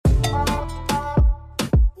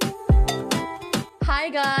Hi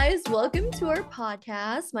guys, welcome to our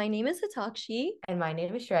podcast. My name is Hitakshi. And my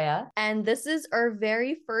name is Shreya. And this is our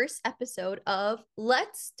very first episode of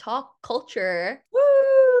Let's Talk Culture.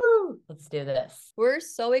 Woo! Let's do this. We're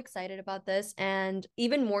so excited about this and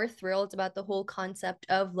even more thrilled about the whole concept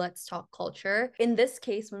of Let's Talk Culture. In this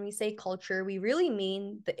case, when we say culture, we really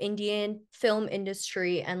mean the Indian film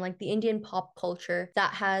industry and like the Indian pop culture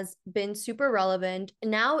that has been super relevant.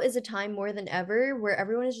 Now is a time more than ever where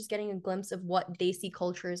everyone is just getting a glimpse of what Desi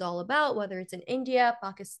culture is all about, whether it's in India,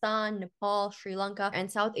 Pakistan, Nepal, Sri Lanka, and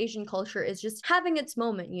South Asian culture is just having its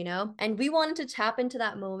moment, you know? And we wanted to tap into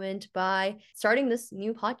that moment by starting this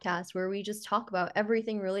new podcast where we just talk about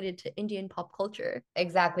everything related to Indian pop culture.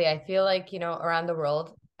 Exactly. I feel like, around the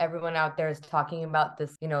world, everyone out there is talking about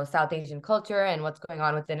this, South Asian culture and what's going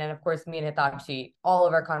on within. And of course, me and Hitakshi, all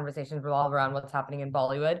of our conversations revolve around what's happening in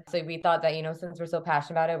Bollywood. So we thought that, since we're so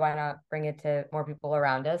passionate about it, why not bring it to more people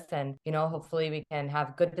around us? And, hopefully we can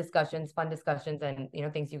have good discussions, fun discussions, and,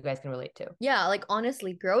 things you guys can relate to. Yeah, like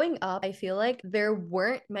honestly, growing up, I feel like there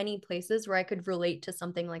weren't many places where I could relate to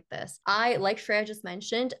something like this. Like Shreya just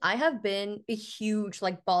mentioned, I have been a huge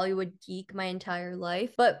like Bollywood geek my entire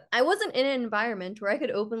life, but I wasn't in an environment where I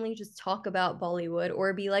could openly just talk about Bollywood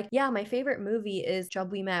or be like, yeah, my favorite movie is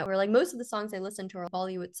Jab We Met, or like most of the songs I listen to are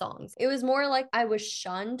Bollywood songs. It was more like I was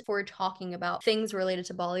shunned for talking about things related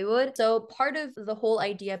to Bollywood. So part of the whole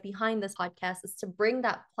idea behind this podcast is to bring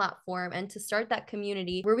that platform and to start that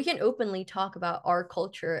community where we can openly talk about our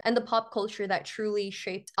culture and the pop culture that truly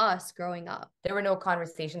shaped us growing up. There were no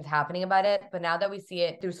conversations happening about it, but now that we see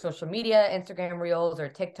it through social media, Instagram Reels or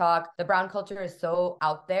TikTok, the brown culture is so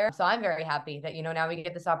out there. So I'm very happy that, now we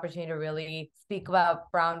get this opportunity to really speak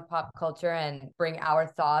about brown pop culture and bring our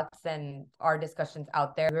thoughts and our discussions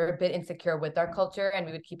out there. We were a bit insecure with our culture and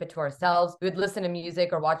we would keep it to ourselves. We would listen to music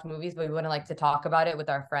or watch movies, but we wouldn't like to talk about it with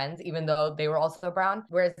our friends, even though they were also brown.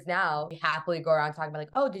 Whereas now we happily go around talking about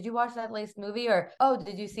like, oh, did you watch that latest movie? Or, oh,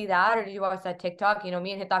 did you see that? Or did you watch that TikTok?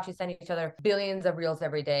 Me and Hitakshi send each other billions of reels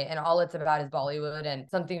every day, and all it's about is Bollywood and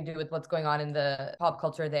something to do with what's going on in the pop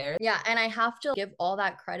culture there. Yeah, and I have to give all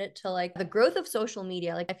that credit to like the growth of social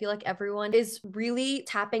media. Like I feel like everyone is really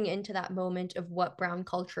tapping into that moment of what brown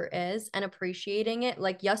culture is and appreciating it.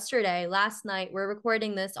 Like last night, we're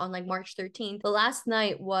recording this on like March 13th. The last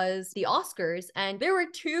night was the Oscars, and there were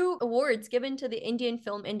 2 awards given to the Indian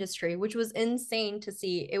film industry, which was insane to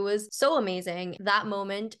see. It was so amazing, that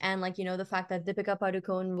moment, and like, the fact that Deepika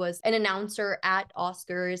Padukone was an announcer at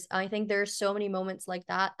Oscars. I think there's so many moments like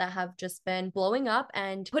that that have just been blowing up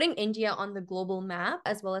and putting India on the global map,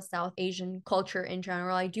 as well as South Asian culture in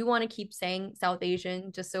general. I do want to keep saying South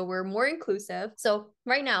Asian just so we're more inclusive. So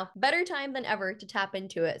right now, better time than ever to tap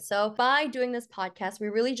into it. So by doing this podcast, we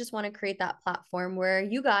really just want to create that platform where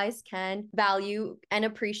you guys can value and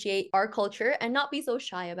appreciate our culture and not be so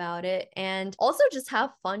shy about it. And also just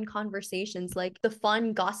have fun conversations, like the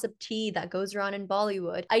fun gossip tea that goes around in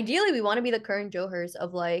Bollywood. Ideally, we want to be the Karan Johars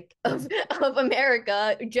of of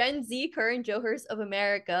America, Gen Z Karan Johars of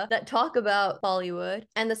America that talk about Bollywood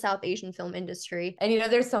and the South Asian film industry. And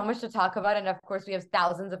there's so much to talk about, and of course we have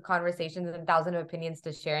thousands of conversations and thousands of opinions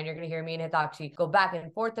to share, and you're going to hear me and Hitakshi go back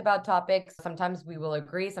and forth about topics. Sometimes we will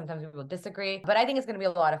agree, sometimes we will disagree, but I think it's going to be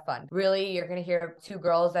a lot of fun. Really, you're going to hear 2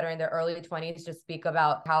 girls that are in their early 20s just speak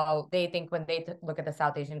about how they think when they look at the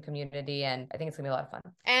South Asian community, and I think it's going to be a lot of fun.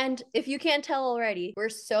 And if you can't tell already, we're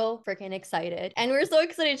so freaking excited, and we're so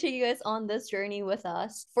excited to take you guys on this journey with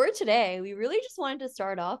us. For today, we really just wanted to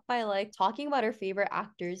start off by like talking about our favorite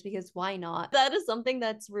actors, because why not? That is something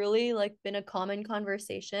that's really like been a common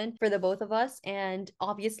conversation for the both of us, and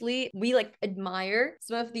obviously we like admire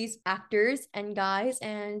some of these actors and guys,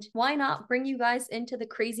 and why not bring you guys into the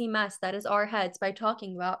crazy mess that is our heads by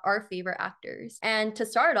talking about our favorite actors. And to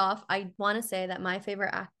start off, I want to say that my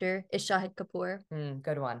favorite actor is Shahid Kapoor.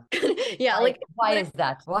 Good one. Yeah, why is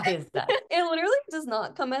that? Why is that? It literally does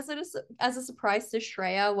not come as a surprise to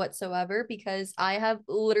Shreya whatsoever, because I have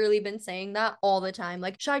literally been saying that all the time.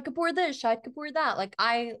 Like, Shahid Kapoor this, Shahid Kapoor that. Like,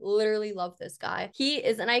 I literally love this guy. He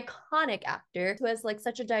is an iconic actor who has like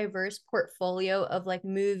such a diverse portfolio of like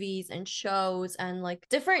movies and shows and like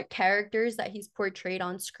different characters that he's portrayed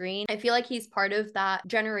on screen. I feel like he's part of that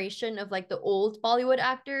generation of like the old Bollywood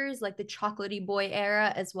actors, like the chocolatey boy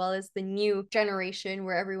era, as well as the new generation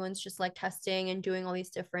where everyone's just like testing and doing all these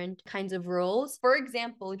different kinds of roles. For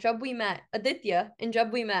example, Jab We Met, Aditya in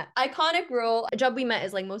Jab We Met, iconic role. Jab We Met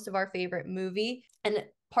is like most of our favorite movie, and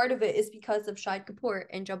part of it is because of Shahid Kapoor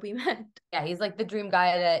and Jab We Met. Yeah, he's like the dream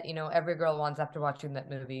guy that, every girl wants after watching that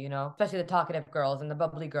movie, especially the talkative girls and the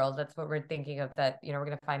bubbly girls. That's what we're thinking of, that, we're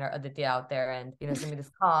going to find our Aditya out there, and, he's going to be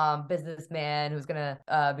this calm businessman who's going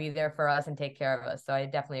to be there for us and take care of us. So I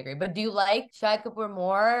definitely agree. But do you like Shahid Kapoor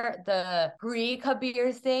more, the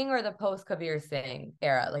pre-Kabir Singh or the post-Kabir Singh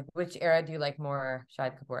era? Like, which era do you like more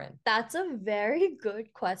Shahid Kapoor in? That's a very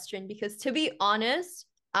good question, because to be honest,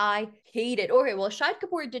 I hate it. Okay, well, Shahid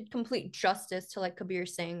Kapoor did complete justice to like Kabir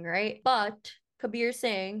Singh, right? But Kabir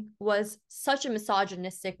Singh was such a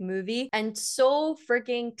misogynistic movie and so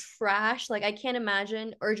freaking trash. Like, I can't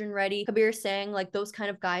imagine Arjun Reddy, Kabir Singh, like those kind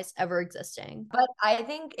of guys ever existing. But I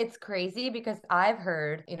think it's crazy because I've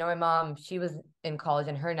heard, my mom, she was in college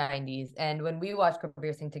in her 90s. And when we watched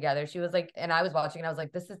Kabir Singh together, she was like, and I was watching and I was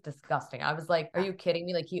like, this is disgusting. I was like, are you kidding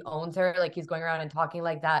me? Like, he owns her. Like, he's going around and talking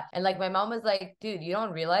like that. And like, my mom was like, dude, you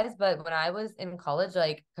don't realize, but when I was in college,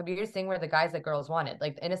 like, Kabir Singh were the guys that girls wanted.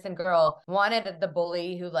 Like, the innocent girl wanted the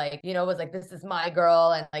bully who, like, was like, this is my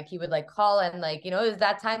girl. And like, he would like call, and like, it was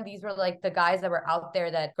that time. These were like the guys that were out there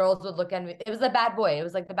that girls would look at. It was the bad boy. It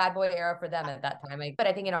was like the bad boy era for them at that time. Like, but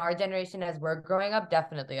I think in our generation, as we're growing up,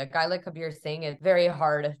 definitely a guy like Kabir Singh, is very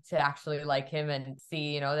hard to actually like him and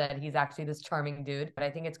see, that he's actually this charming dude. But I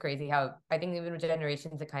think it's crazy how, I think even with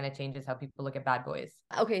generations, it kind of changes how people look at bad boys.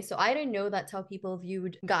 Okay, so I didn't know that's how people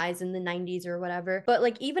viewed guys in the 90s or whatever. But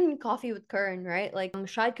like, even Coffee with Karan, right? Like,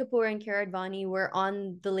 Shahid Kapoor and Kiara Advani were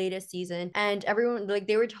on the latest season, and everyone, like,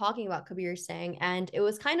 they were talking about Kabir Singh, and it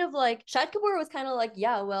was kind of like Shahid Kapoor was kind of like,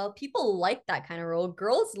 yeah, well, people like that kind of role.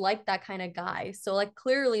 Girls like that kind of guy. So like,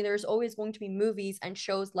 clearly there's always going to be movies and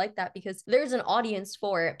shows like that because there's an audience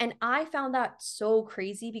for it. And I found that so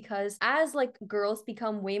crazy, because as like girls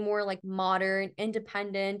become way more like modern,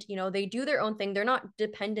 independent, they do their own thing. They're not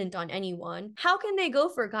dependent on anyone. How can they go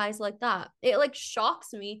for guys like that? It like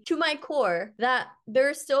shocks me to my core that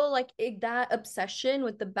there's still like that obsession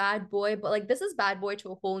with the bad boy. But like, this is bad boy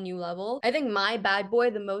to a whole new level. I think my bad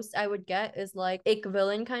boy, the most I would get is like a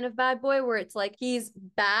villain kind of bad boy, where it's like he's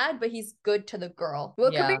bad but he's good to the girl.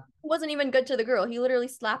 Well, Yeah. Kabir wasn't even good to the girl. He literally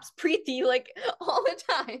slaps Preeti like all the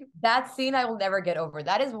time. That scene I will never get over.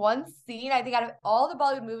 That is one scene, I think, out of all the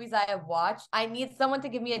Bollywood movies I have watched, I need someone to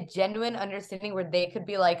give me a genuine understanding where they could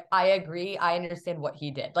be like, I agree, I understand what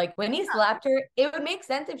he did. Like, when he slapped her, it would make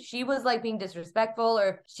sense if she was like being disrespectful, or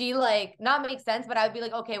if she like, not make sense, but I would be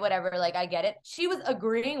like, okay, whatever, like, I get it. She was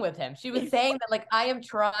agreeing with him. She was saying that like, I'm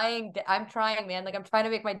trying, man. Like, I'm trying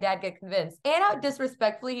to make my dad get convinced. And how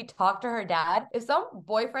disrespectfully he talked to her dad. If some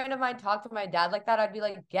boyfriend of mine talked to my dad like that, I'd be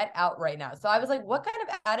like, get out right now. So I was like, what kind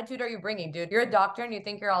of attitude are you bringing, dude? You're a doctor and you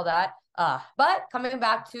think you're all that? But coming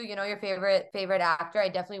back to, your favorite actor, I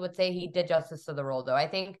definitely would say he did justice to the role, though. I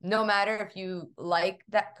think no matter if you like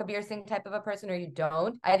that Kabir Singh type of a person or you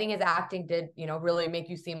don't, I think his acting did, really make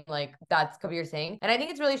you seem like that's Kabir Singh. And I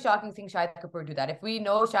think it's really shocking seeing Shahid Kapoor do that. If we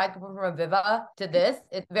know Shahid Kapoor from a Viva to this,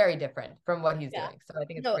 it's very different from what he's doing. So I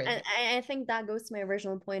think it's crazy. And I think that goes to my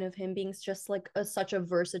original point of him being just like such a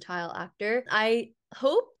versatile actor. I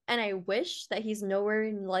hope and I wish that he's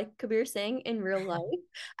nowhere like Kabir Singh in real life.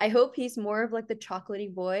 I hope he's more of like the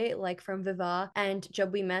chocolatey boy, like from Viva and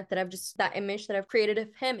Jab We Met, that image that I've created of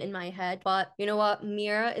him in my head. But you know what?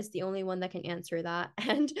 Mira is the only one that can answer that.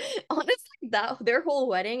 And honestly, that their whole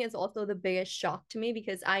wedding is also the biggest shock to me,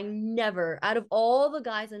 because I never, out of all the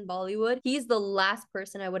guys in Bollywood, he's the last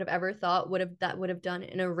person I would have ever thought would have done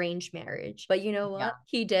an arranged marriage. But you know what? Yeah.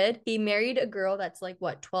 He did. He married a girl that's like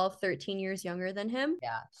what, 12, 13 years younger than him.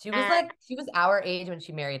 Yeah. She was our age when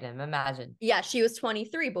she married him. Imagine. Yeah, she was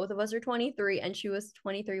 23. Both of us are 23, and she was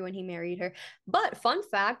 23 when he married her. But fun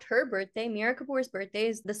fact, her birthday, Mira Kapoor's birthday,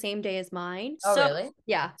 is the same day as mine. Oh, so, really?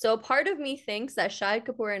 Yeah. So part of me thinks that Shahid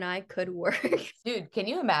Kapoor and I could work. Dude, can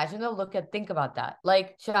you imagine though? Think about that.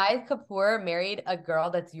 Like, Shahid Kapoor married a girl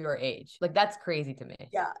that's your age. Like, that's crazy to me.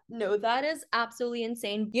 Yeah. No, that is absolutely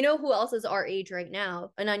insane. You know who else is our age right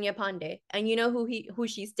now? Ananya Pandey. And you know who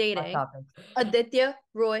she's dating? Aditya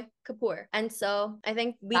Roy Kapoor. And so I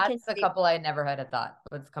think that's a couple I never had a thought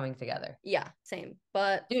was coming together. Yeah, same.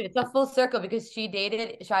 But dude, it's a full circle, because she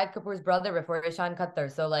dated Shahid Kapoor's brother before Ishan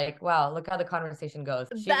Khattar. So like, wow, look how the conversation goes.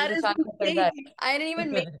 That is insane. I didn't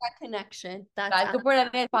even make that connection. Shahid Kapoor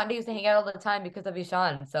and Pandey used to hang out all the time because of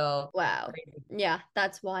Ishan. So wow. Crazy. Yeah,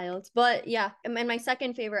 that's wild. But yeah, and my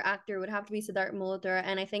second favorite actor would have to be Siddharth Malhotra.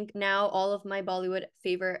 And I think now all of my Bollywood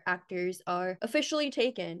favorite actors are officially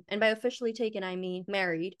taken. And by officially taken, I mean married.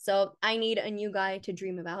 married. So I need a new guy to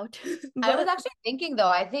dream about. I was But actually thinking though,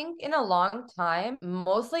 I think in a long time,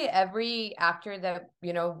 mostly every actor that,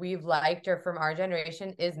 we've liked or from our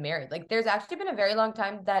generation is married. Like there's actually been a very long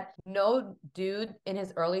time that no dude in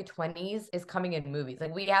his early 20s is coming in movies.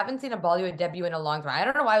 Like we haven't seen a Bollywood debut in a long time. I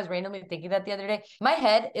don't know why I was randomly thinking that the other day. My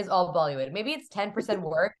head is all Bollywood. Maybe it's 10%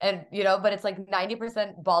 work and, but it's like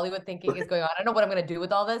 90% Bollywood thinking is going on. I don't know what I'm going to do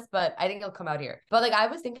with all this, but I think it'll come out here. But like I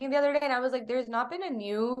was thinking the other day and I was like, there's not been a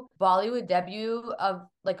new Bollywood debut of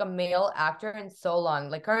like a male actor in so long.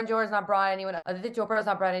 Like Karan Johar's not brought anyone, Aditya Chopra's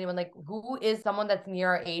not brought anyone. Like who is someone that's near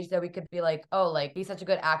our age that we could be like, oh, like he's such a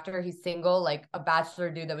good actor, he's single, like a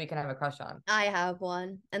bachelor dude that we can have a crush on? I have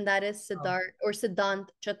one, and that is Oh, Siddhant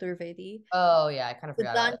Chaturvedi. oh yeah, I kind of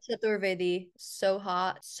forgot about Siddhant it. Chaturvedi, so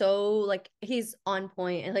hot, so like he's on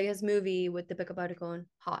point, and like his movie with Deepika Padukone,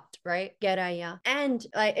 hot, right? Geraya, and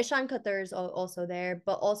like Ishan Khatter is also there,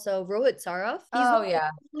 but also Rohit Saraf. He's Oh not yeah,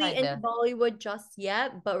 really kind into of. Bollywood just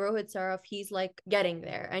yet, but Rohit Saraf, he's like getting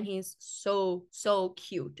there, and he's so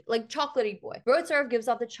cute, like chocolatey boy. Rohit Saraf gives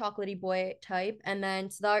off the chocolatey boy type, and then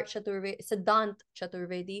Siddhant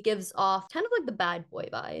Chaturvedi gives off kind of like the bad boy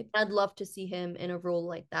vibe. I'd love to see him in a role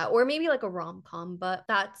like that, or maybe like a rom-com, but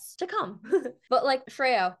that's to come. But like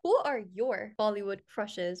Shreya, who are your Bollywood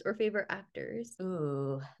crushes or favorite actors?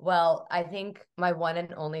 Ooh, well, I think my one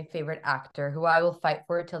and only favorite actor who I will fight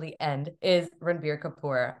for till the end is Ranbir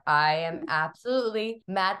Kapoor. I am absolutely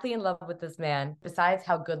madly in love with this man. Besides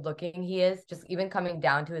how good looking he is, just even coming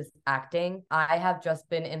down to his acting, I have just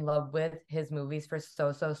been in love with his movies for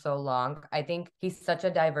so long. I think he's such a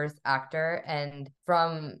diverse actor, and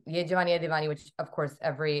from Ye Jawani Hai Diwani, which of course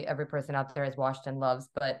every person out there has watched and loves,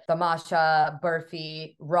 but Tamasha,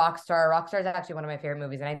 Burfi, Rockstar. Rockstar is actually one of my favorite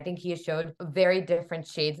movies, and I think he has showed very different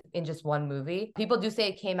shades in just one movie. People do say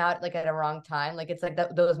it came out like at a wrong time, like it's like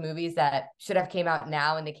those movies that should have came out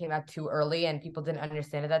now and they came out too early, and people didn't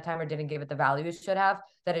understand at that time or didn't give it the value it should have,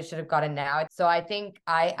 that it should have gotten now. So I think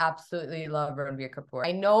I absolutely love Ranbir Kapoor.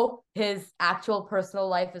 I know his actual personal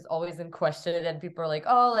life is always in question, and people are like,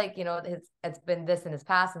 oh, like, it's been this in his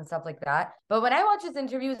past and stuff like that. But when I watch his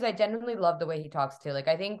interviews, I genuinely love the way he talks too. Like,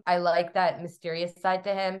 I think I like that mysterious side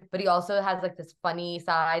to him, but he also has like this funny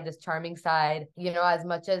side, this charming side, as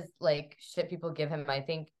much as like shit people give him. I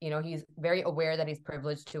think, he's very aware that he's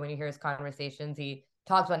privileged too. When you hear his conversations, he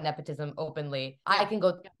talks about nepotism openly. I can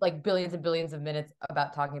go like billions and billions of minutes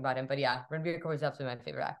about talking about him, but yeah, Ranbir Kapoor is definitely my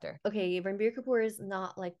favorite actor. Okay, Ranbir Kapoor is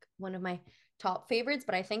not like one of my top favorites,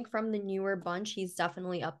 but I think from the newer bunch, he's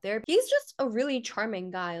definitely up there. He's just a really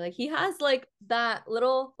charming guy. Like he has like that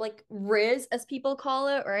little like riz, as people call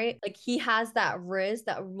it, right? Like he has that riz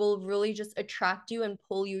that will really just attract you and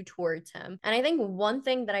pull you towards him. And I think one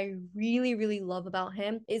thing that I really love about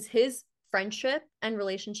him is his friendship and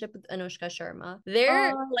relationship with Anushka Sharma.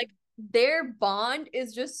 They're Oh, like their bond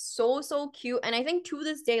is just so cute, and I think to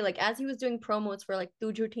this day, like as he was doing promos for like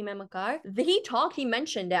Tu Jhoothi Main Makkar, he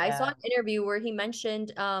mentioned it. I saw yeah. an interview where he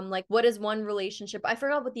mentioned like what is one relationship, I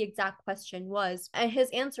forgot what the exact question was, and his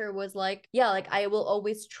answer was like, yeah, like I will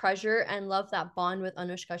always treasure and love that bond with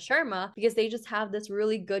Anushka Sharma because they just have this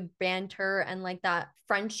really good banter and like that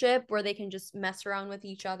friendship where they can just mess around with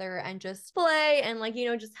each other and just play and like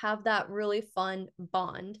just have that really fun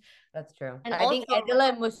bond. That's true. And I think also Edila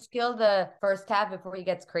and Mushkil, the first half before he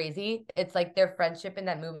gets crazy, it's like their friendship in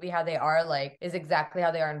that movie, how they are like, is exactly how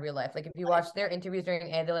they are in real life. Like if you watch their interviews during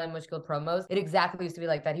Edila and Mushkil promos, it exactly used to be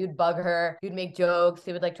like that. He would bug her, he would make jokes,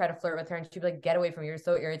 he would like try to flirt with her, and she'd be like, "Get away from me! You're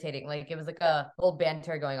so irritating." Like it was like a whole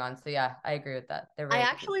banter going on. So yeah, I agree with that. They're I very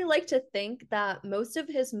cute. actually like to think that most of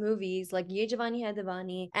his movies, like Ye Jawani Hai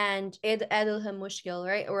Diwani and Edil Hai Mushkil,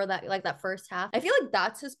 right, or that like that first half, I feel like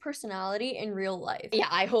that's his personality in real life. Yeah,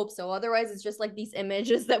 I hope so. Otherwise, it's just like these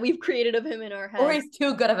images that we've created of him in our Or head. he's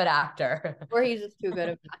too good of an actor. Or he's just too good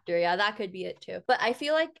of an actor. Yeah, that could be it too. But I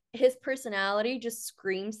feel like his personality just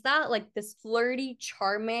screams that, like this flirty,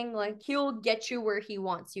 charming, like he'll get you where he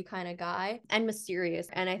wants you kind of guy, and mysterious.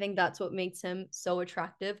 And I think that's what makes him so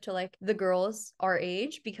attractive to like the girls our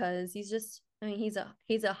age because he's just, I mean,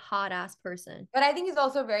 he's a hot ass person. But I think he's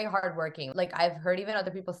also very hardworking. Like I've heard even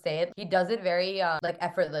other people say it. He does it very like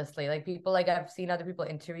effortlessly. Like people, like I've seen other people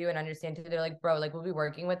interview and understand too. They're like, bro, like we'll be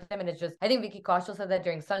working with him, and it's just. I think Vicky Kaushal said that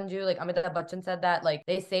during Sanju. Like Amitabh Bachchan said that. Like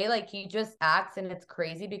they say like he just acts, and it's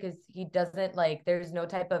crazy because he doesn't like. There's no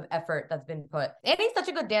type of effort that's been put. And he's such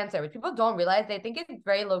a good dancer, which people don't realize. They think it's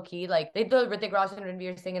very low key. Like they do Hrithik Roshan and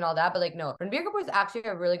Ranveer Singh and all that, but like no, Ranveer Kapoor is actually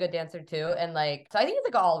a really good dancer too. And like so, I think he's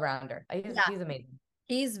like an all rounder. He's Yeah. he's amazing.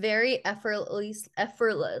 He's very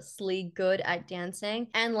effortlessly good at dancing.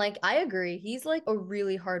 And like I agree, he's like a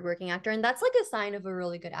really hardworking actor. And that's like a sign of a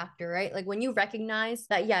really good actor, right? Like when you recognize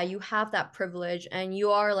that, yeah, you have that privilege and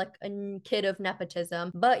you are like a kid of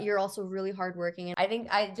nepotism, but you're also really hardworking. And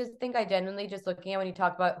I genuinely just looking at when you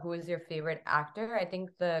talk about who is your favorite actor, I think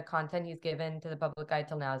the content he's given to the public eye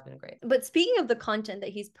till now has been great. But speaking of the content that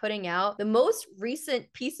he's putting out, the most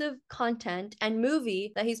recent piece of content and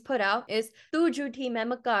movie that he's put out is Tu Jhoothi Main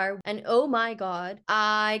Makkar. And oh my God,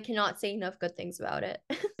 I cannot say enough good things about it.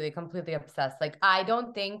 They completely obsessed. Like, I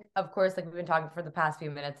don't think, of course, like we've been talking for the past few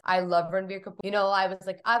minutes, I love Ranbir Kapoor. You know, I was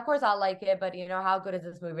like, of course I'll like it, but you know, how good is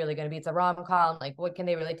this movie really going to be? It's a rom-com. Like, what can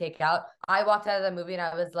they really take out? I walked out of the movie and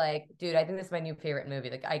I was like, dude, I think this is my new favorite movie.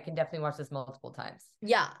 Like, I can definitely watch this multiple times.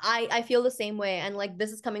 Yeah, I feel the same way. And like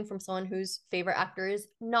this is coming from someone whose favorite actor is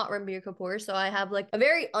not Ranbir Kapoor. So I have like a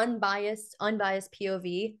very unbiased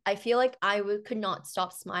POV. I feel like could not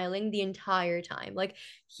stop smiling the entire time. Like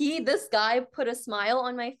this guy put a smile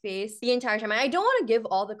on my face the entire time. And I don't want to give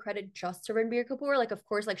all the credit just to Ranbir Kapoor. Like, of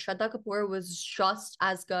course, like Shraddha Kapoor was just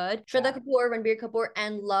as good. Shraddha Kapoor, Ranbir Kapoor,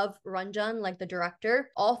 and Love Ranjan, like the director,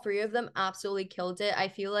 all three of them absolutely killed it. I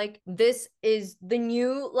feel like this is the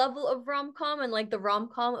new level of rom-com and like the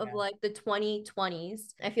rom-com of like the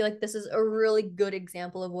 2020s. I feel like this is a really good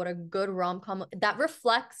example of what a good rom-com that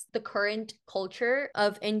reflects the current culture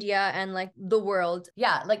of India and like the world.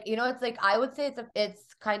 Yeah, like you know, it's like I would say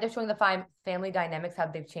it's kind of showing the family dynamics, how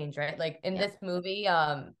they've changed, right? Like in this movie,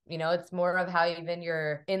 you know, it's more of how even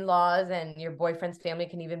your in-laws and your boyfriend's family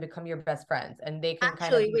can even become your best friends, and they can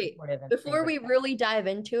kind of be wait, supportive and before we really dive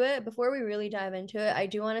into it, I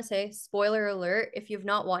do want to say, spoiler alert, if you've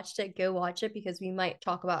not watched it, go watch it because we might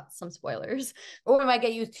talk about some spoilers. Or we might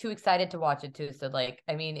get you too excited to watch it too. So like,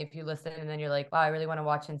 I mean, if you listen and then you're like, wow, I really want to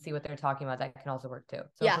watch and see what they're talking about, that can also work too.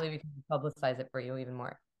 So hopefully we can publicize it for you even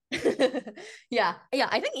more. Yeah,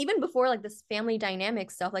 I think even before like this family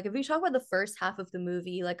dynamic stuff, like if we talk about the first half of the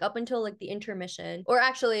movie, like up until like the intermission, or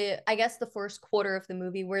actually I guess the first quarter of the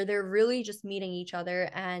movie, where they're really just meeting each other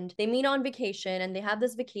and they meet on vacation and they have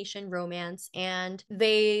this vacation romance and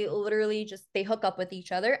they literally just they hook up with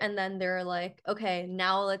each other and then they're like, okay,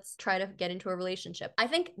 now let's try to get into a relationship. I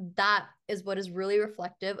think that is what is really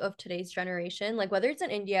reflective of today's generation. Like whether it's in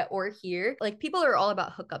India or here, like people are all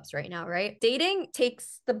about hookups right now, right? Dating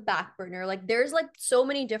takes the back burner. Like there's like so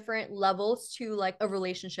many different levels to like a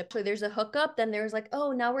relationship. So there's a hookup, then there's like,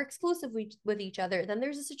 oh, now we're exclusive with each other. Then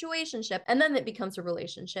there's a situationship, and then it becomes a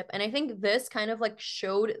relationship. And I think this kind of like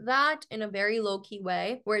showed that in a very low key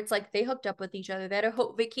way, where it's like they hooked up with each other. They had a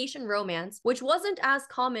vacation romance, which wasn't as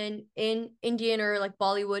common in Indian or like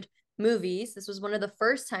Bollywood movies. This was one of the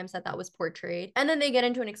first times that was portrayed. And then they get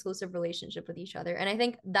into an exclusive relationship with each other. And I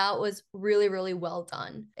think that was really, really well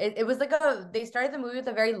done. It was like they started the movie with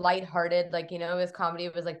a very lighthearted, like, you know, his comedy.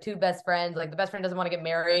 It was like two best friends, like the best friend doesn't want to get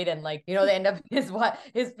married. And like, you know, they end up, his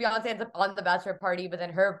fiance ends up on the bachelor party, but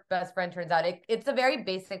then her best friend turns out it's a very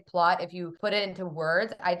basic plot. If you put it into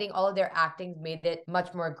words, I think all of their acting made it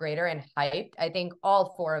much more greater and hyped. I think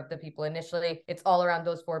all four of the people initially, it's all around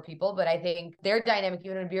those four people, but I think their dynamic,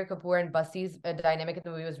 even Ranbir Kapoor and Busty's dynamic in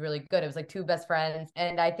the movie was really good. It was like two best friends.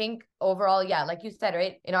 And I think overall, yeah, like you said,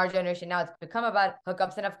 right, in our generation now, it's become about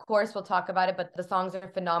hookups. And of course, we'll talk about it, but the songs are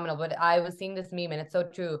phenomenal. But I was seeing this meme and it's so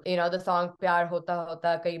true. You know, the song Pyar Hota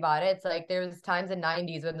Hota Kai Baar, it's like there's times in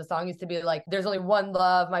 90s when the song used to be like, there's only one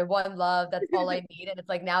love, my one love, that's all I need. And it's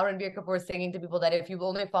like now Ranbir Kapoor is singing to people that if you've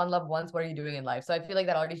only fallen in love once, what are you doing in life? So I feel like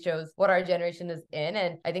that already shows what our generation is in.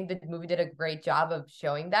 And I think the movie did a great job of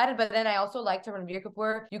showing that. But then I also liked Ranbir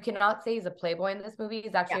Kapoor. You cannot say he's a playboy in this movie.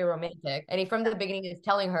 He's actually a romantic. And he from the beginning is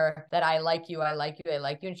telling her that I like you, I like you, I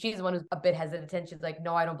like you. And she's the one who's a bit hesitant. She's like,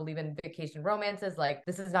 no, I don't believe in vacation romances. Like,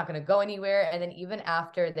 this is not going to go anywhere. And then even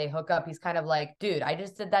after they hook up, he's kind of like, dude, I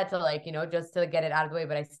just did that to like, you know, just to get it out of the way,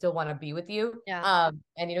 but I still want to be with you.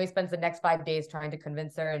 And, you know, he spends the next 5 days trying to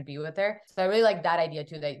convince her and be with her. So I really like that idea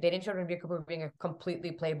too. They didn't show Ranbir Kapoor being a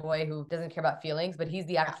completely playboy who doesn't care about feelings, but he's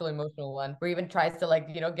the actual emotional one where he even tries to like,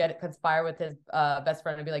 you know, conspire with his best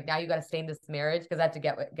friend and be like, now you got to stay in this marriage because I have to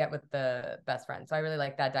get with the best friend. So I really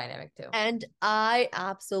like that dynamic too. And I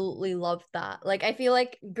absolutely love that. Like I feel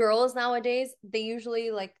like girls nowadays, they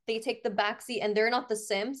usually like they take the backseat and they're not the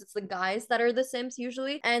simps. It's the guys that are the simps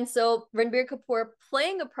usually. And so Ranbir Kapoor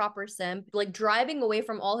playing a proper simp, like driving away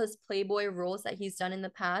from all his playboy roles that he's done in the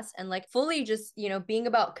past and like fully just, you know, being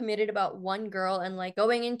committed about one girl and like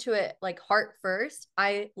going into it like heart first.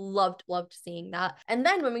 I loved seeing that. And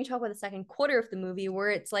then when we talk about the second quarter of the movie where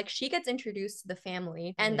it's like she gets introduced to the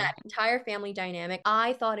family and that entire family dynamic.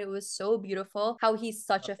 I thought it was so beautiful how he's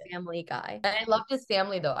such a family guy. And I loved his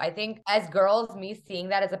family though. I think as girls, me seeing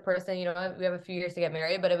that as a person, you know, we have a few years to get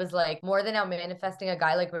married, but it was like more than now manifesting a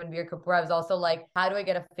guy like Ranbir Kapoor. I was also like, how do I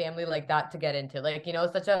get a family like that to get into? Like, you know,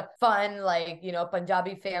 such a fun, like, you know,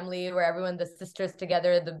 Punjabi family where everyone, the sisters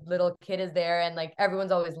together, the little kid is there, and like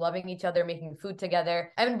everyone's always loving each other, making food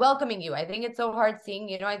together and welcoming you. I think it's so hard seeing,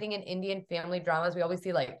 you know, I think in Indian family dramas, we always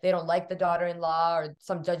see like they don't like the daughter-in-law or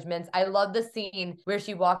some judgments. I love the scene where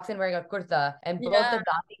she walks in wearing a kurta and both the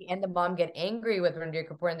dadi and the mom get angry with Ranbir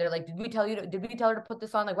Kapoor and they're like, did we tell her to put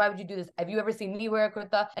this on? Like, why would you do this? Have you ever seen me wear a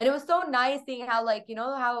kurta? And it was so nice seeing how, like, you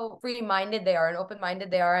know, how free-minded they are and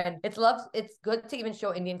open-minded they are. And it's good to even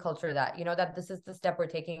show Indian culture that, you know, that this is the step we're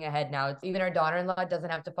taking ahead now. It's even our daughter-in-law doesn't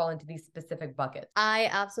have to fall into these specific buckets. I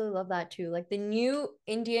absolutely love that too. Like the new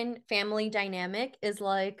Indian family dynamic is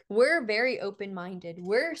like, we're very open-minded.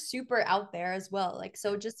 We're super out there as well. Like,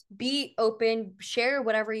 so just be open, share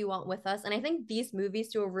whatever you want with us. And I think these movies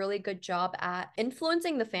do a really good job at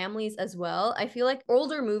influencing the families as well. I feel like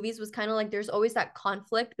older movies was kind of like there's always that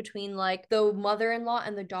conflict between like the mother-in-law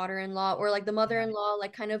and the daughter-in-law, or like the mother-in-law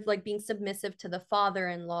like kind of like being submissive to the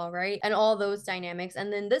father-in-law, right? And all those dynamics.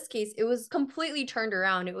 And in this case, it was completely turned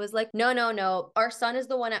around. It was like, no, no, no, our son is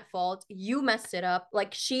the one at fault. You messed it up.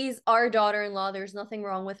 Like, she's our daughter-in-law. There's nothing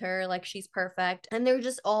wrong with her. Like, she's perfect. And they're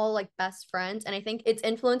just all like best friends. And I think it's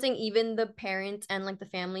influencing even the parents and like the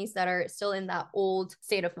families that are still in that old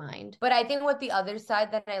state of mind. But I think what the other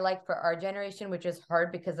side that I like for our generation, which is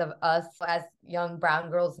hard because of us as young brown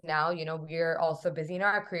girls now, you know, we're also busy in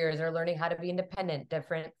our careers or learning how to be independent,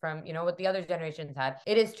 different from, you know, what the other generations had.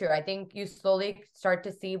 It is true. I think you slowly start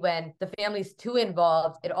to see when the family's too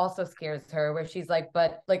involved, it also scares her, where she's like,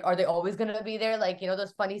 but like, are they always going to be there? Like, you know,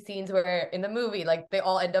 those funny scenes where in the movie, like they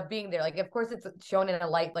all end up being there. Like, of course it's shown in a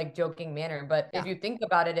light, like joking manner. But if you think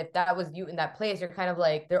about it, if that was you in that place, you're kind of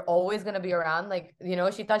like, they're always going to be around. Like, you know,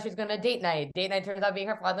 she thought she was going to date night. Date night turns out being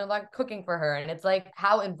her father-in-law cooking for her. And it's like,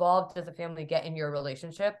 how involved does a family get in your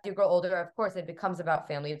relationship? You grow older, of course, it becomes about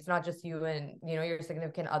family. It's not just you and, you know, your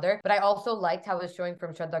significant other. But I also liked how it was showing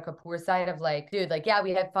from Shraddha Kapoor's side of like, dude, like, yeah,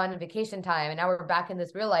 we had fun and vacation time and now we're back in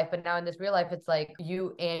this real life. But now in this real life, it's like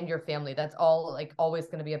you and your family. That's all like always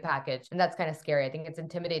going to be a package. And that's kind of scary. I think it's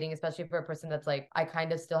intimidating, especially for a person that's like, I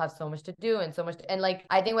kind of still have so much to do and so much and like,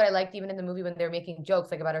 I think what I liked even in the movie when they were making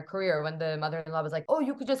jokes like about her career, when the mother-in-law was like, oh,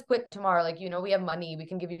 you could just quit tomorrow. Like, you know, we have money, we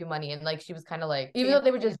can give you money. And like, she was kind of like, even though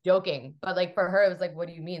they were just joking, but like for her, it was like, what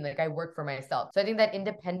do you mean? Like, I work for myself. So I think that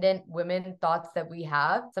independent women thoughts that we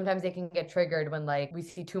have, sometimes they can get triggered when like we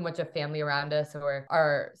see too much of family around us or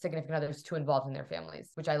our significant others too involved in their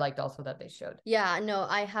families, which I liked also that they showed. Yeah, no,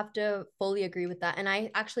 I have to fully agree with that. And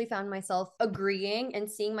I actually found myself agreeing and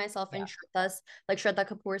seeing myself in Shraddha's, like Shraddha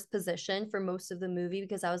Kapoor's position for most of the movie,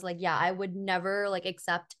 because I was like, yeah, I would never like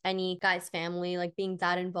accept any guy's family like being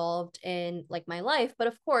that involved in like my life. But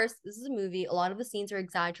of course, this is a movie. A lot of the scenes are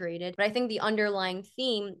exaggerated. But I think the underlying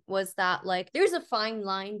theme was that like there's a fine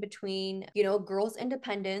line between, you know, girls'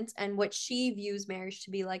 independence and what she views marriage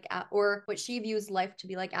to be like or what she views life to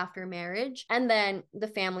be like after marriage, and then the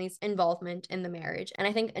family's involvement in the marriage. And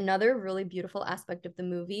I think another really beautiful aspect of the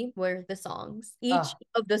movie were the songs. Each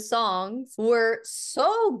of the songs were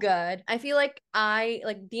so good. I feel like I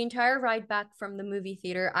like the entire ride back from the movie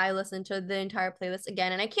theater, I listened to the entire playlist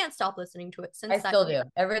again, and I can't stop listening to it since I still do.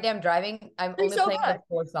 Every day I'm driving, I'm only so playing good. like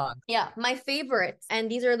 4 songs. Yeah, my favorites, and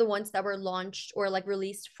these are the ones that were launched or like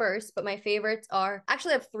released first, but my favorites are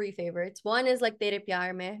actually I have 3 favorites. One is like Tere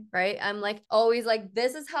Pyar Mein, right? I'm like always like,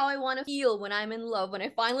 this is how I want to feel when I'm in love. When I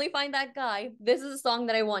finally find that guy, this is a song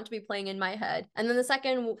that I want to be playing in my head. And then the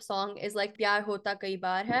second song is like Pyar Hota Kai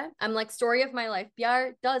Baar Hai. I'm like, story of my life.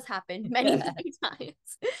 Pyar does happen many, many times.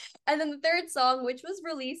 And then the third song, which was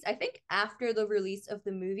released, I think after the release of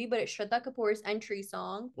the movie, but it's Shraddha Kapoor's entry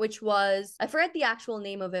song, which was, I forget the actual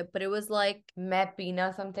name of it, but it was like Main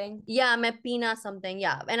Pina something. Yeah, Main Pina something.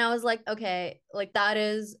 Yeah. And I was like, okay, like that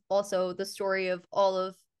is also the story of all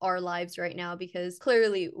of our lives right now, because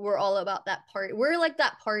clearly we're all about that part. We're like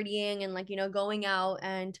that partying and like, you know, going out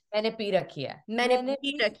and Maine pee rakhi hai. Maine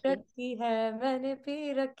pee rakhi hai, maine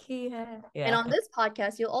pee rakhi hai. Yeah. And on this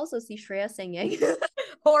podcast, you'll also see Shreya singing.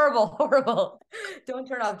 Horrible. Don't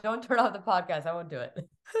turn off the podcast. I won't do it.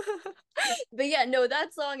 But yeah, no,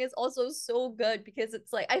 that song is also so good because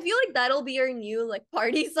it's like I feel like that'll be our new like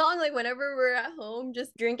party song. Like whenever we're at home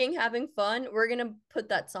just drinking, having fun, we're gonna put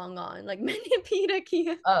that song on. Like Manipita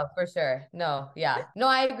Kia. Oh, for sure. No, yeah. No,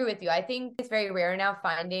 I agree with you. I think it's very rare now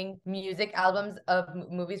finding music albums of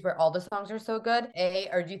movies where all the songs are so good.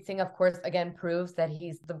 Arjit Singh, of course, again proves that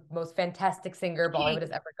he's the most fantastic singer King, Bollywood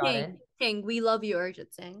has ever King, gotten. King. We love you,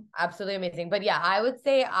 Arjit Singh. Absolutely amazing. But yeah, I would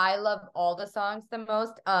say I love all the songs the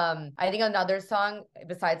most. I think another song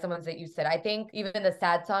besides the ones that you said, I think even the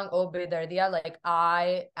sad song "Oh Bedardia," like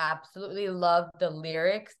I absolutely love the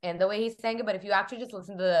lyrics and the way he sang it. But if you actually just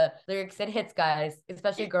listen to the lyrics, it hits, guys,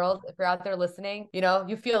 especially girls. If you're out there listening, you know,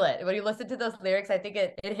 you feel it. When you listen to those lyrics, I think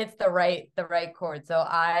it hits the right chord. So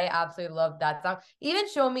I absolutely love that song. Even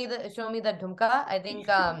Show Me the Dhumka. I think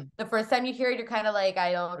the first time you hear it, you're kind of like,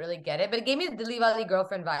 I don't really get it. But it gave me the Dilli Wali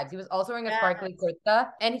girlfriend vibes. He was also wearing a sparkly kurta.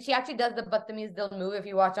 And she actually does the Badtameez Dil move. If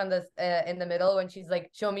you watch on this in the middle when she's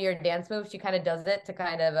like, show me your dance move, she kind of does it to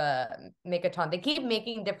kind of make a taunt. They keep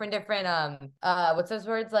making different what's those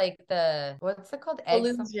words, like the what's it called,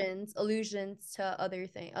 eggs, Allusions to other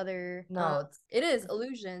no, it is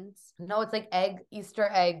illusions, no, it's like Easter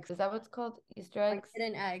eggs. Is that what it's called? Easter like eggs?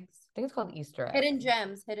 hidden eggs, I think it's called Easter eggs.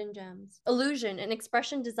 hidden gems. Illusion, an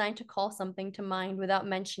expression designed to call something to mind without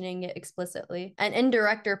mentioning it explicitly. An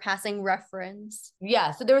indirect or passing reference.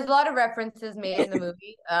 Yeah, so there was a lot of references made in the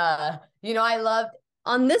movie. I loved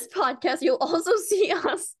On this podcast, you'll also see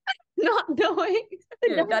us not knowing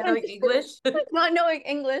not knowing English. not knowing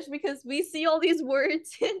English because we see all these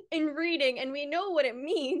words in reading and we know what it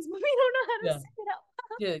means, but we don't know how to Yeah. say it out.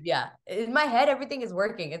 Dude, yeah. In my head, everything is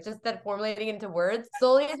working. It's just that formulating into words.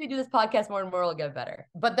 Slowly, as we do this podcast, more and more will get better.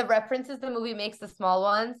 But the references the movie makes, the small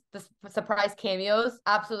ones, the surprise cameos,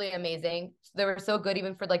 absolutely amazing. They were so good,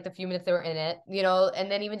 even for like the few minutes they were in it,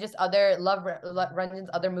 and then even just other Ranjan's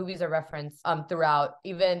other movies are referenced throughout.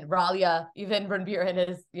 Even Ralia, even Ranbir and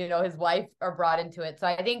his wife are brought into it. So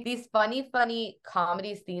I think these funny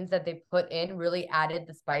comedy scenes that they put in really added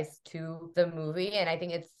the spice to the movie. And I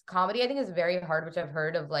think it's comedy, I think, is very hard, which I've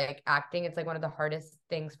heard of, like acting. It's like one of the hardest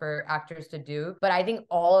things for actors to do. But I think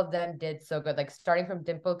all of them did so good. Like starting from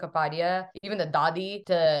Dimple Kapadia, even the Dadi,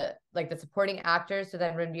 to like the supporting actors, to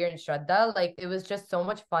then Ranbir and Shraddha. Like it was just so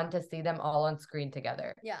much fun to see them all on screen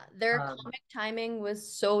together. Yeah, their comic timing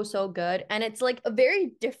was so good. And it's like a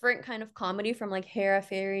very different kind of comedy from like Hera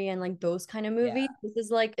Fairy and like those kind of movies. Yeah. This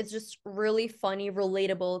is like, it's just really funny,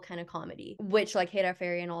 relatable kind of comedy, which like Hera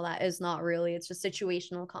Fairy and all that is not really. It's just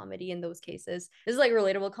situational comedy in those cases. This is like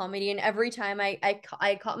relatable comedy. And every time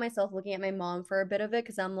I caught myself looking at my mom for a bit of it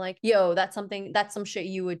because I'm like, yo, that's some shit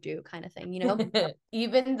you would do kind of thing, you know?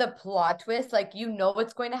 Even the plot twist, like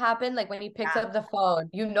what's going to happen. Like when he picks up the phone,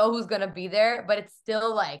 who's gonna be there, but it's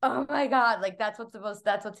still like, oh my god, like that's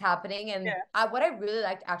what's happening. And what I really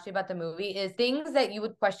liked actually about the movie is things that you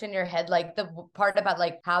would question in your head, like the part about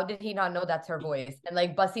like, how did he not know that's her voice? And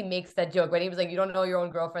like Bussy makes that joke when he was like, you don't know your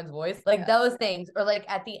own girlfriend's voice, like those things. Or like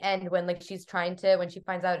at the end when like when she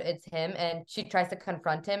finds out it's him and she tries to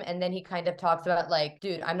confront him, and then he kind of talks about like,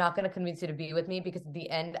 dude, I'm not gonna convince you to be with me because at the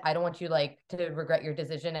end I don't want you like to regret your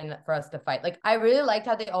decision and for us to fight. Like I really liked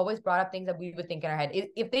how they always brought up things that we would think in our head.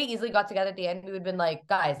 If they easily got together at the end, we would have been like,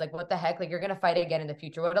 guys, like what the heck, like you're gonna fight again in the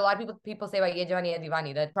future. What a lot of people say about Ye Jawani Hai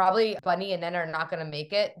Diwani, that probably Bunny and Nen are not gonna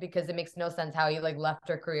make it because it makes no sense how he like left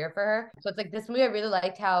her career for her. So it's like this movie, I really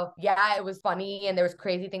liked how it was funny and there was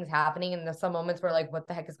crazy things happening and there's some moments where like what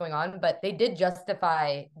the heck is going on, but they did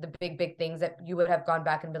justify the big things that you would have gone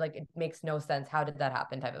back and be like, it makes no sense, how did that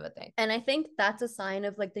happen, type of a thing. And I think that's a sign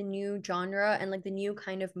of like the new genre and like the new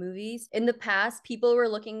kind of movies. In the past, people were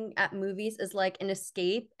looking at movies as like an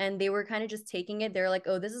escape and they were kind of just taking it. They're like,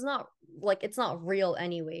 oh, this is not like, it's not real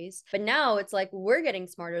anyways. But now it's like, we're getting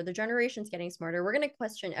smarter. The generation's getting smarter. We're going to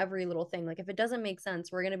question every little thing. Like if it doesn't make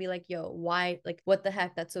sense, we're going to be like, yo, why? Like, what the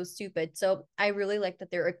heck? That's so stupid. So I really like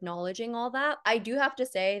that they're acknowledging all that. I do have to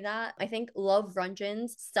say that I think Love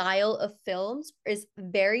Ranjan's style of films is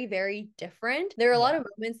very different. There are a lot of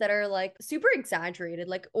moments that are like super exaggerated,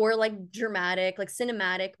 like, or like dramatic, like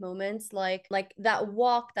cinematic moments, like that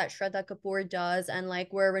walk that Shraddha Kapoor does, and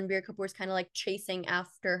like where Ranbir Kapoor's kind of like chasing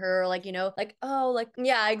after her, like, like, oh, like,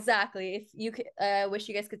 yeah, exactly. If you could, wish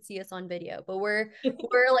you guys could see us on video, but we're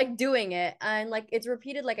like doing it, and like it's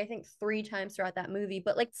repeated like I think 3 times throughout that movie.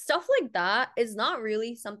 But like stuff like that is not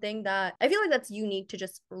really something that I feel like that's unique to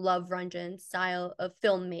just Love Ranjan's style of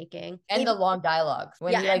filmmaking. And the long dialogues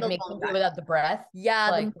when he like makes them do without the breath. Yeah,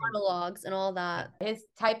 like, the monologues and all that. His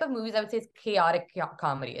type of movies, I would say, is chaotic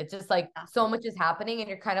comedy. It's just like so much is happening and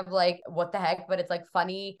you're kind of like, what the heck? But it's like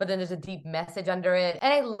funny, but then there's a deep message under it.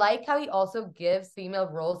 And I like how he also gives female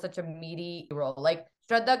roles such a meaty role. Like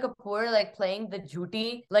Shraddha Kapoor, like playing the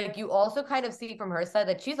Jhooti, like you also kind of see from her side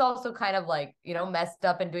that she's also kind of like, you know, messed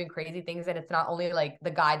up and doing crazy things. And it's not only like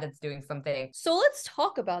the guy that's doing something. So let's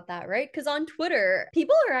talk about that, right? Because on Twitter,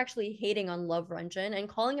 people are actually hating on Love Ranjan and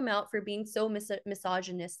calling him out for being so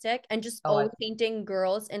misogynistic and just Oh, always painting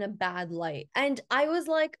girls in a bad light. And I was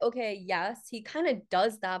like, okay, yes, he kind of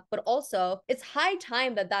does that, but also it's high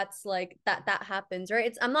time that that's like that happens,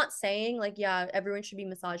 right? I'm not saying like, yeah, everyone should be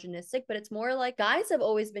misogynistic, but it's more like guys have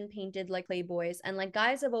always been painted like playboys, and like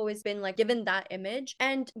guys have always been like given that image,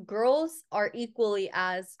 and girls are equally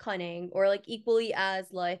as cunning or like equally as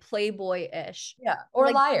like playboy-ish. yeah. Or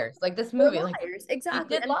Like, liars, like this or movie. Like liars, he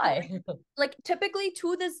exactly. did And lie. like typically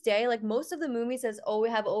to this day, like most of the movies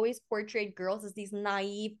have always portrayed girls as these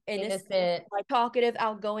naive, innocent, Innocent. like talkative,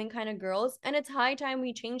 outgoing kind of girls. And it's high time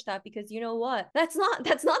we change that, because you know what? That's not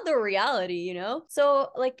the reality, you know? So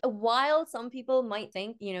like while some people might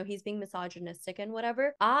think, you know, he's being misogynistic and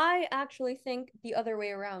whatever, I actually think the other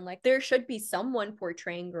way around. Like there should be someone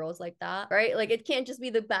portraying girls like that, right? Like it can't just be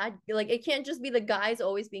the bad, like it can't just be the guys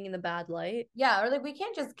always being in the bad light. Yeah, or like we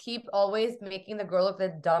can't just keep always making the girl look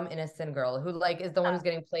the dumb innocent girl who like is the one who's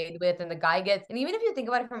getting played with, and the guy gets. And even if you think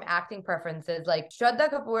about it from acting preferences, like Shraddha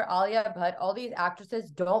Kapoor, Alia Bhatt, all these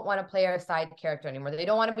actresses don't want to play a side character anymore. They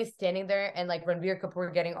don't want to be standing there and like Ranbir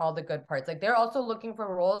Kapoor getting all the good parts. Like they're also looking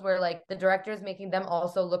for roles where like the director is making them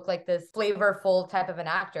also look like this flavorful type of an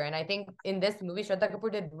actor. And I think in this movie, Shraddha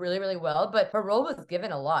Kapoor did really, really well, but her role was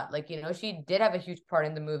given a lot. Like, you know, she did have a huge part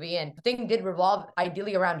in the movie, and the thing did revolve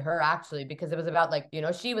ideally around her actually, because it was about like, you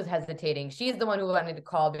know, she was hesitating. She's the one who wanted to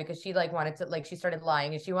call because she like wanted to, like she started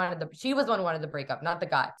lying, and she was the one who wanted the breakup, not the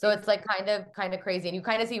guy. So it's like kind of crazy. And you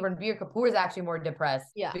kind of see Ranbir Kapoor is actually more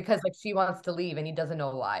depressed, Yeah. because like she wants to leave and he doesn't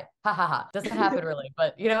know why. Ha ha ha. Doesn't happen really,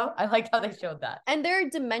 but you know, I liked how they showed that. And there are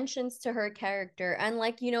dimensions to her character, and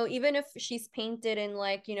like, you know, even if she's painted in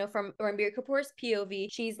like, you know, from Ranbir Kapoor's POV,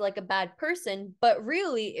 she's like a bad person, but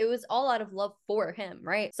really it was all out of love for him,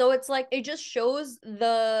 right? So it's like it just shows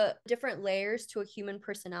the different layers to a human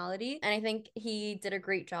personality, and I think he did a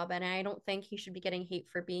great job. And I don't think he should be getting hate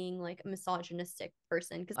for being like a misogynistic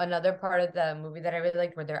person, because Another part of the movie that I really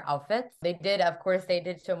liked were their outfits. They did, of course, they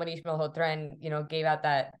did show Manish Malhotra and, you know, gave out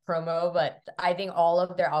that promo, but I think all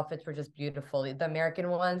of their outfits were just beautiful. The American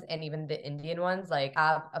ones and even the Indian ones, like,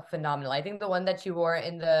 have a phenomenal. I think the one that she wore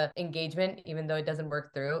in the engagement, even though it doesn't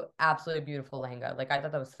work through, absolutely beautiful lehenga. Like, I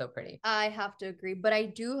thought that was so pretty. I have to agree, but I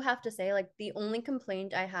do have to say, like, the only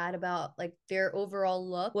complaint I had about like their overall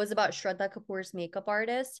look was about Shraddha Kapoor's makeup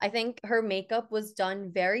artist. I think her makeup was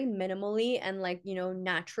done very minimally and like, you know,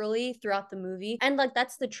 naturally throughout the movie. And like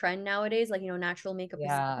that's the trend nowadays, like, you know, natural makeup is.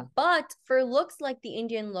 Yeah. But for looks like the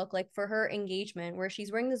Indian look, like for her engagement where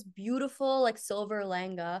she's wearing this beautiful like silver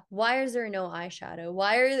lehenga, why is there no eyeshadow?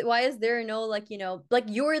 Why is there no, like, you know, like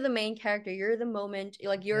you're the main character, you're the moment,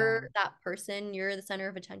 like you're that person, you're the center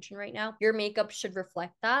of attention right now. Your makeup should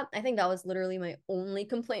reflect that. I think that was literally my only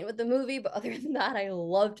complaint with the movie, but other than that, I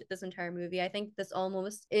loved this entire movie. I think this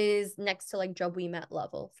almost is next to like Jab We Met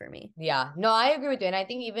level for me. Yeah, no, I agree with you. And I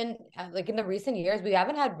think even like in the recent years, we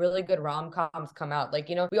haven't had really good rom-coms come out. Like,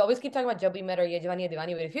 you know, we always keep talking about Jab We Met or Ye Jawani Hai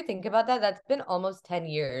Diwani, but if you think about that, that's been almost 10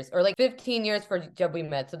 years or like 15 years for Jab We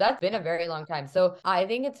Met. So that's been a very long time. So I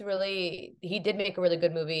think it's really, he did make a really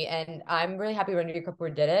good movie, and I'm really happy Ranbir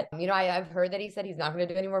Kapoor did it. You know, I've heard that he said he's not going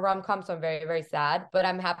to do any more rom-coms, so I'm very, very sad, but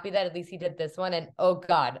I'm happy that at least he did this one. And oh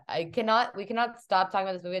God, we cannot stop talking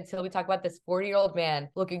about this movie until we talk about this 40-year-old man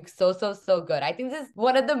looking so good. I think this is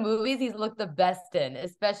one of the movies he's looked the best in,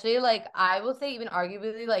 especially like I will say even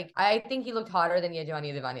arguably, like I think he looked hotter than Ye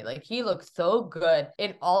Jawani Hai Diwani. Like he looked so good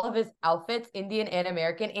in all of his outfits, Indian and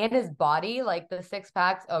American, and his body, like the six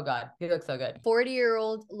packs. Oh God, he looks so good.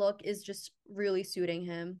 40-year-old look is just really suiting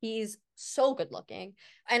him. He's so good looking.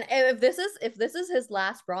 And if this is his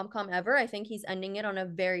last rom-com ever, I think he's ending it on a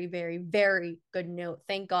very, very, very good note.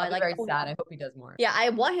 Thank God. I'll be Like, very sad. I hope he does more. yeah, I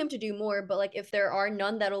want him to do more, but like if there are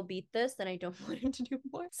none that'll beat this, then I don't want him to do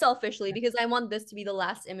more. Selfishly, because I want this to be the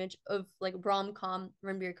last image of like rom-com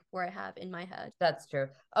Ranbir Kapoor I have in my head. That's true.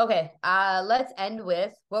 Okay, let's end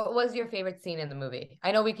with what was your favorite scene in the movie?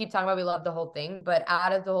 I know we keep talking about we love the whole thing, but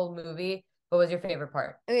out of the whole movie, what was your favorite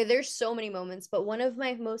part? Okay, there's so many moments, but one of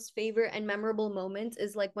my most favorite and memorable moments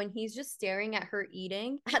is like when he's just staring at her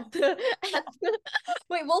eating at the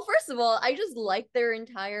wait, well, first of all, I just like their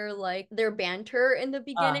entire like their banter in the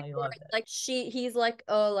beginning. I loved it. Like he's like,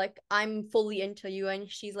 oh, like I'm fully into you,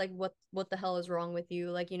 and she's like, what the hell is wrong with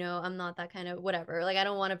you? Like, I'm not that kind of whatever. Like, I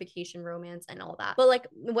don't want a vacation romance and all that. But like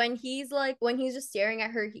when he's just staring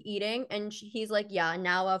at her eating and he's like, yeah,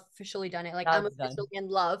 now I've officially done it. Like, I'm officially in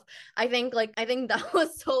love. I think that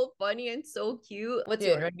was so funny and so cute. What's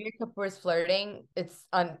Dude, yours? Ranbir Kapoor's flirting, it's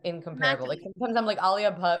incomparable. Like Imagine. sometimes I'm like,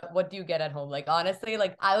 Alia Bhatt, what do you get at home? Like honestly,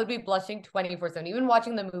 like I would be blushing 24/7. Even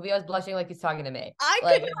watching the movie, I was blushing like he's talking to me. I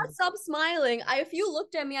could Like not stop smiling. If you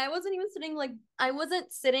looked at me, I wasn't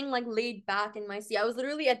sitting like laid back in my seat. I was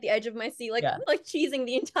literally at the edge of my seat, like yeah. like cheesing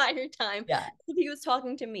the entire time. Yeah. If he was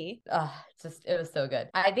talking to me. It was so good.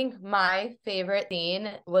 I think my favorite scene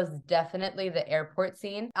was definitely the airport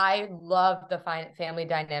scene. I love the family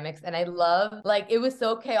dynamics, and I love like it was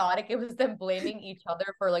so chaotic. It was them blaming each other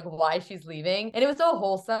for like why she's leaving, and it was so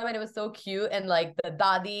wholesome and it was so cute. And like the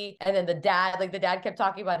dadi and then the dad, like the dad kept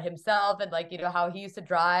talking about himself and like how he used to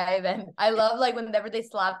drive. And I love like whenever they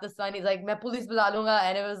slap the son, he's like, "Main police bula lunga,"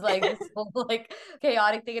 and it was like this whole like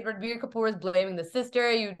chaotic thing. And Ranbir Kapoor was blaming the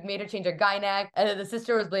sister. You made her change her gynac, and then the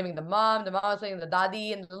sister was blaming the mom. The mom was blaming the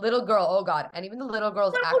dadi, and the little girl. Oh god! And even the little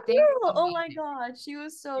girl's Little acting, girl. Oh my amazing. god, she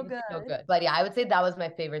was It so was good. so good. But yeah, I would say that was my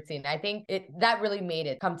favorite scene. I think that really made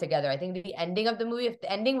it come together. I think the ending of the movie, if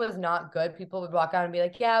the ending was not good, people would walk out and be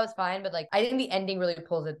like, yeah, it was fine. But like, I think the ending really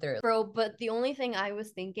pulls it through. Bro, but the only thing I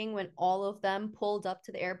was thinking when all of them pulled up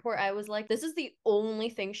to the airport, I was like, this is the only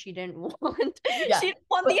thing she didn't want. Yeah. She didn't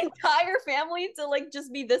want the entire family to like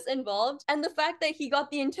just be this involved. And the fact that he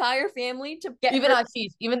got the entire family to get even her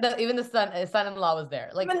Ashish, even the son-in-law was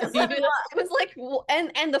there. Like even the son-in-law, it was like,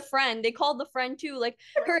 and the friend, they called the friend too. Like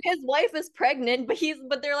his wife is pregnant,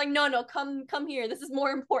 but they're like, no, come here. This is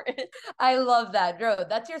more important. I love that, bro.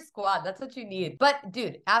 That's your squad. That's what you need. But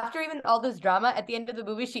dude, after even all this drama, at the end of the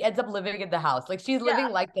movie, she ends up living in the house. Like she's living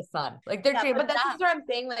Yeah, like the son. Like they're yeah, but that's just what I'm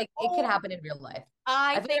saying. Like it can oh, happen in real life.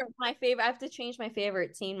 I I feel think my favorite. I have to change my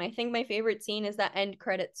favorite scene. I think my favorite scene is that end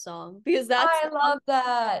credit song because that I song, love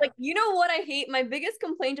that. like, you know what I hate? My biggest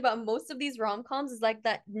complaint about most of these rom-coms is like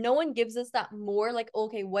that no one gives us that more like,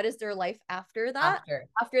 okay, what is their life after that? After.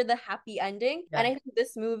 After the happy ending. Yeah. And I think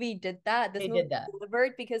this movie did that. This They movie did that.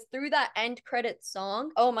 delivered because through that end credit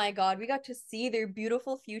song, oh my God, we got to see their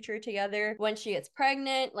beautiful future together when she gets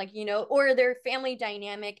pregnant, like, or their family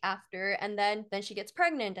dynamic after, and then she gets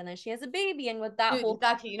pregnant and then she has a baby. And with that Dude, whole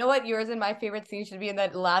Hitakshi, you know what yours and my favorite scene should be in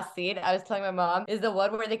that last scene? I was telling my mom is the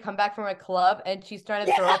one where they come back from a club and she's trying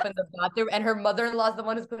to throw up in the bathroom, and her mother-in-law is the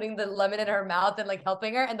one who's putting the lemon in her mouth and like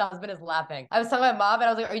helping her, and the husband is laughing. I was telling my mom, and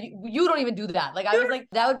I was like, "Are you don't even do that." Like I was like,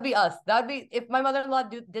 that would be us. That would be if my mother-in-law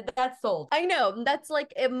did that. Sold. I know that's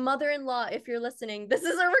like a mother-in-law. If you're listening, this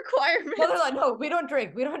is a requirement. Mother-in-law, no, we don't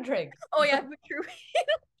drink. We don't drink. Oh yeah, but true.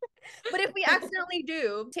 But if we accidentally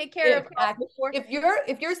do, take care of us before if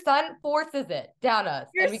your son forces it down us,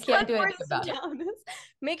 your and we can't do anything about it.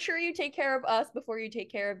 Make sure you take care of us before you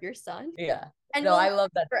take care of your son. Yeah. And no, I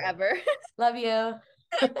love that forever. Love you.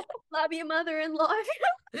 Love you, mother-in-law.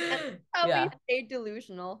 How we stay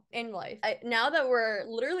delusional in life. Now that we're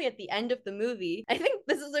literally at the end of the movie, I think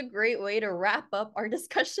this is a great way to wrap up our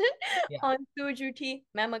discussion on Tu Jhoothi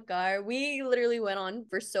Main Makkar. We literally went on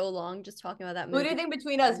for so long just talking about that movie. Who do you think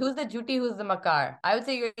between us? Who's the Jhooti? Who's the Makkar? I would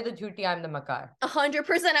say you're the Jhooti. I'm the Makkar. 100%.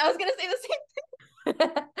 I was gonna say the same thing.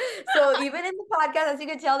 So even in the podcast, as you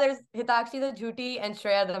can tell, there's Hitakshi the Jhooti and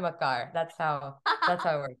Shreya the Makkar. That's how it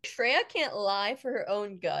works. Shreya can't lie for her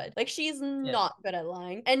own good. Like she's not good at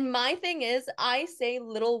lying. And my thing is, I say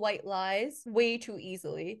little white lies way too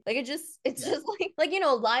easily. Like it's just like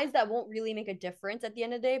lies that won't really make a difference at the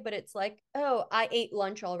end of the day. But it's like, oh, I ate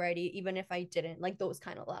lunch already, even if I didn't. Like those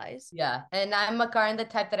kind of lies. Yeah, and I'm Makkar and the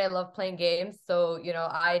type that I love playing games. So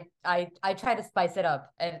I try to spice it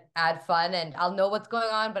up and add fun, and I'll know what's going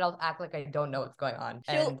on, but I'll act like I don't know what's going on.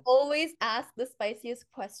 She'll always ask the spiciest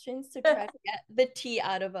questions to try to get the tea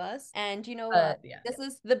out of us. And you know what? This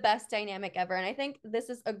is the best dynamic ever. And I think this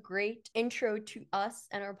is a great intro to us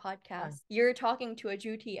and our podcast. You're talking to a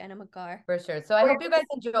Jhooti and a Makkar. For sure. So I hope you guys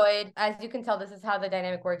enjoyed. As you can tell, this is how the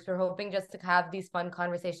dynamic works. We're hoping just to have these fun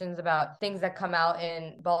conversations about things that come out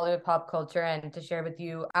in Bollywood pop culture and to share with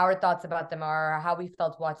you our thoughts about them, or how we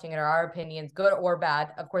felt watching it, or our opinions, good or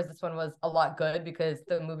bad. Of course, this one was a lot good because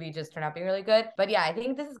the movie just turned out being really good. But yeah, I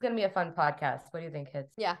think this is going to be a fun podcast. What do you think,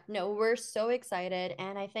 Hits? Yeah, no, we're so excited.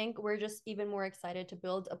 And I think we're just even more excited to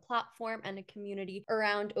build a platform and a community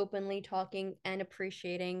around openly talking and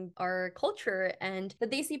appreciating our culture and the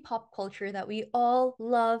Desi pop culture that we all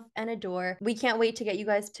love and adore. We can't wait to get you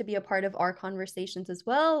guys to be a part of our conversations as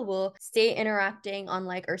well. We'll stay interacting on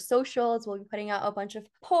like our socials. We'll be putting out a bunch of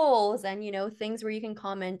polls and, things where you can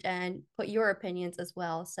comment and put your opinions as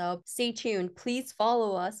well. So stay tuned. Please please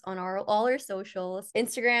follow us on all our socials.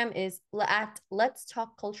 Instagram is at Let's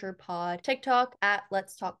Talk Culture Pod, TikTok at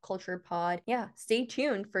Let's Talk Culture Pod. Yeah, stay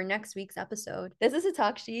tuned for next week's episode. This is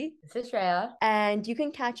Hitakshi. This is Shreya. And you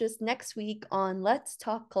can catch us next week on Let's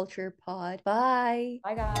Talk Culture Pod. Bye.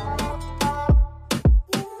 Bye, guys.